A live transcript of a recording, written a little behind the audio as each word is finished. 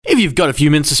you've got a few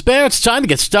minutes to spare, it's time to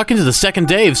get stuck into the second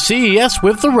day of CES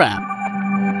with The Wrap.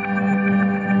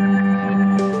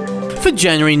 For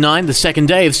January 9, the second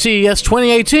day of CES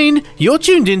 2018, you're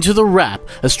tuned into The Wrap,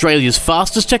 Australia's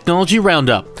fastest technology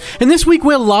roundup. And this week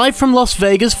we're live from Las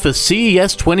Vegas for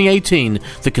CES 2018,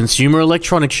 the Consumer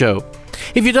Electronics Show.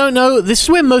 If you don't know, this is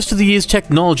where most of the year's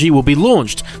technology will be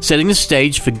launched, setting the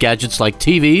stage for gadgets like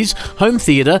TVs, home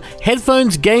theater,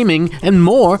 headphones, gaming, and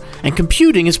more, and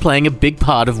computing is playing a big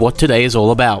part of what today is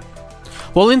all about.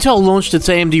 While Intel launched its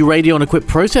AMD Radeon-equipped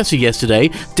processor yesterday,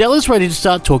 Dell is ready to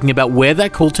start talking about where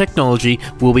that cool technology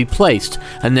will be placed,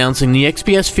 announcing the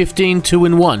XPS 15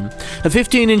 2-in-1, a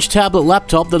 15-inch tablet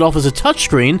laptop that offers a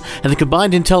touchscreen and the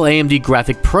combined Intel AMD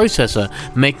graphic processor,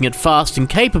 making it fast and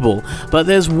capable. But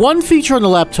there's one feature on the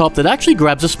laptop that actually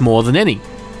grabs us more than any: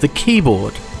 the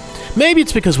keyboard. Maybe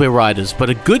it's because we're writers, but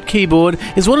a good keyboard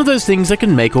is one of those things that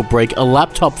can make or break a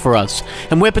laptop for us,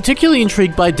 and we're particularly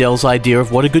intrigued by Dell's idea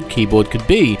of what a good keyboard could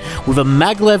be, with a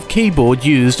maglev keyboard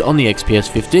used on the XPS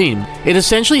 15. It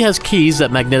essentially has keys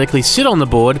that magnetically sit on the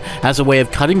board as a way of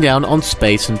cutting down on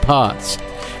space and parts.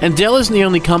 And Dell isn't the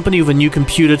only company with a new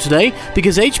computer today,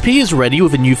 because HP is ready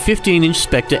with a new 15-inch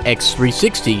Spectre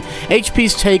X360,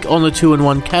 HP's take on the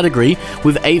 2-in-1 category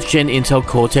with 8th gen Intel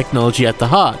Core technology at the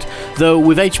heart. Though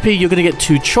with HP you're going to get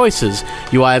two choices.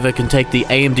 You either can take the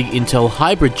AMD Intel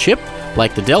hybrid chip,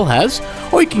 like the Dell has,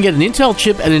 or you can get an Intel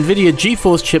chip and NVIDIA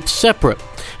GeForce chip separate.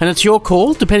 And it's your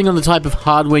call, depending on the type of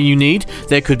hardware you need,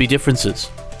 there could be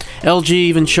differences. LG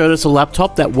even showed us a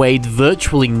laptop that weighed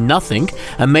virtually nothing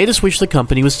and made us wish the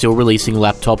company was still releasing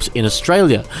laptops in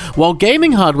Australia, while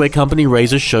gaming hardware company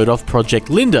Razer showed off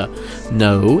Project Linda.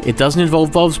 No, it doesn't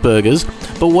involve Bob's Burgers,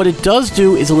 but what it does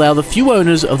do is allow the few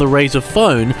owners of the Razer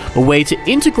phone a way to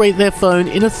integrate their phone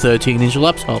in a 13-inch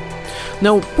laptop.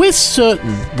 Now, we're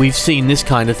certain we've seen this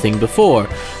kind of thing before,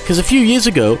 because a few years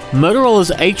ago,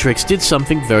 Motorola's Atrix did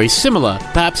something very similar.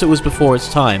 Perhaps it was before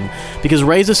its time, because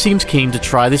Razer seems keen to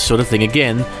try this sort of thing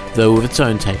again, though with its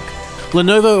own take.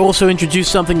 Lenovo also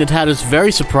introduced something that had us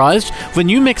very surprised, with a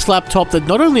new mixed laptop that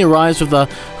not only arrives with the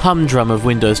humdrum of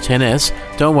Windows 10s,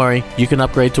 don't worry, you can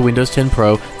upgrade to Windows 10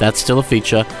 Pro, that's still a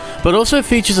feature, but also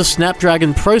features a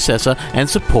Snapdragon processor and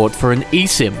support for an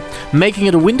eSIM, making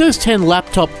it a Windows 10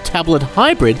 laptop-tablet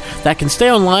hybrid that can stay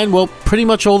online, well, pretty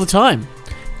much all the time.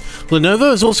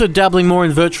 Lenovo is also dabbling more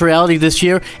in virtual reality this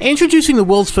year, introducing the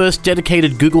world's first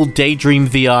dedicated Google Daydream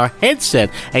VR headset,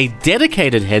 a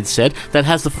dedicated headset that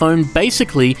has the phone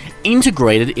basically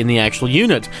integrated in the actual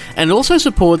unit, and also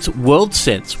supports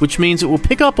WorldSense, which means it will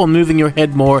pick up on moving your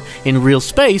head more in real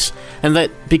space, and that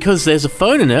because there's a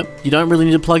phone in it, you don't really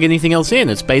need to plug anything else in.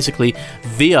 It's basically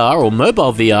VR or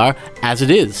mobile VR as it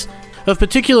is. Of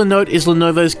particular note is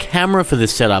Lenovo's camera for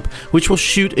this setup, which will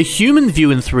shoot a human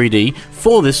view in 3D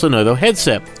for this Lenovo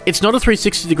headset. It's not a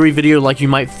 360-degree video like you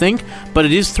might think, but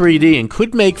it is 3D and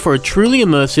could make for a truly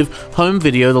immersive home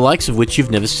video the likes of which you've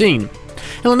never seen.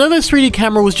 And Lenovo's 3D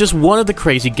camera was just one of the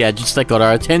crazy gadgets that got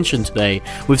our attention today,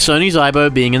 with Sony's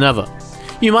Aibo being another.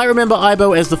 You might remember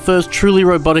Aibo as the first truly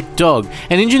robotic dog,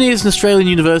 and engineers in Australian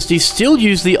universities still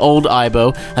use the old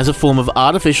Aibo as a form of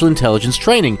artificial intelligence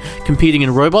training, competing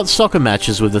in robot soccer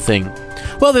matches with the thing.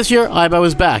 Well, this year, Aibo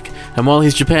is back, and while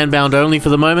he's Japan-bound only for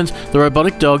the moment, the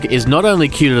robotic dog is not only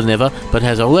cuter than ever, but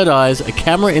has OLED eyes, a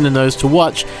camera in the nose to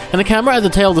watch, and a camera at the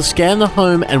tail to scan the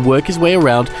home and work his way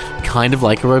around, kind of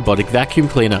like a robotic vacuum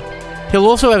cleaner. He'll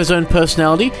also have his own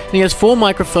personality, and he has 4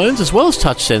 microphones as well as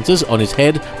touch sensors on his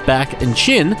head, back, and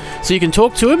chin, so you can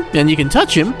talk to him and you can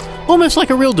touch him, almost like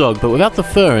a real dog, but without the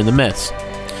fur and the mess.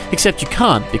 Except you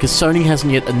can't, because Sony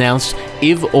hasn't yet announced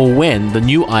if or when the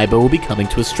new Aibo will be coming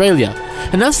to Australia.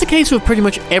 And that's the case with pretty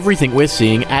much everything we're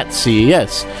seeing at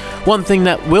CES. One thing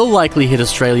that will likely hit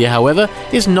Australia, however,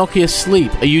 is Nokia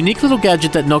Sleep, a unique little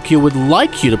gadget that Nokia would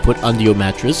like you to put under your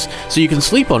mattress so you can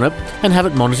sleep on it and have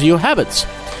it monitor your habits.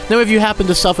 Now, if you happen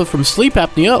to suffer from sleep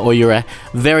apnea, or you're a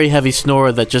very heavy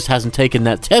snorer that just hasn't taken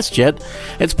that test yet,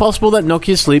 it's possible that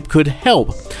Nokia Sleep could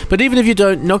help. But even if you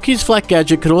don't, Nokia's flat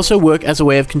gadget could also work as a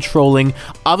way of controlling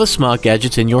other smart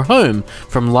gadgets in your home,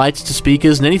 from lights to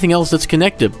speakers and anything else that's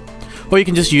connected. Or you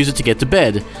can just use it to get to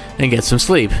bed and get some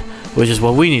sleep, which is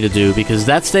what we need to do, because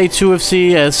that's day 2 of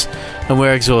CES and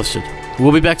we're exhausted.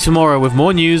 We'll be back tomorrow with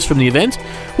more news from the event,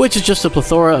 which is just a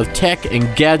plethora of tech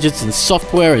and gadgets and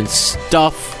software and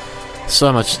stuff.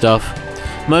 So much stuff.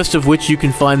 Most of which you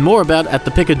can find more about at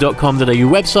thepicker.com.au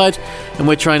website, and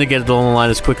we're trying to get it all online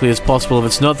as quickly as possible. If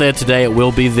it's not there today, it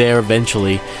will be there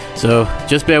eventually. So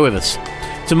just bear with us.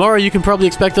 Tomorrow you can probably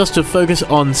expect us to focus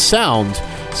on sound.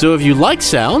 So if you like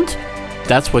sound,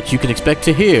 that's what you can expect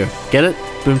to hear. Get it?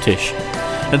 Boom tish.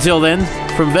 Until then,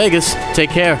 from Vegas, take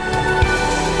care.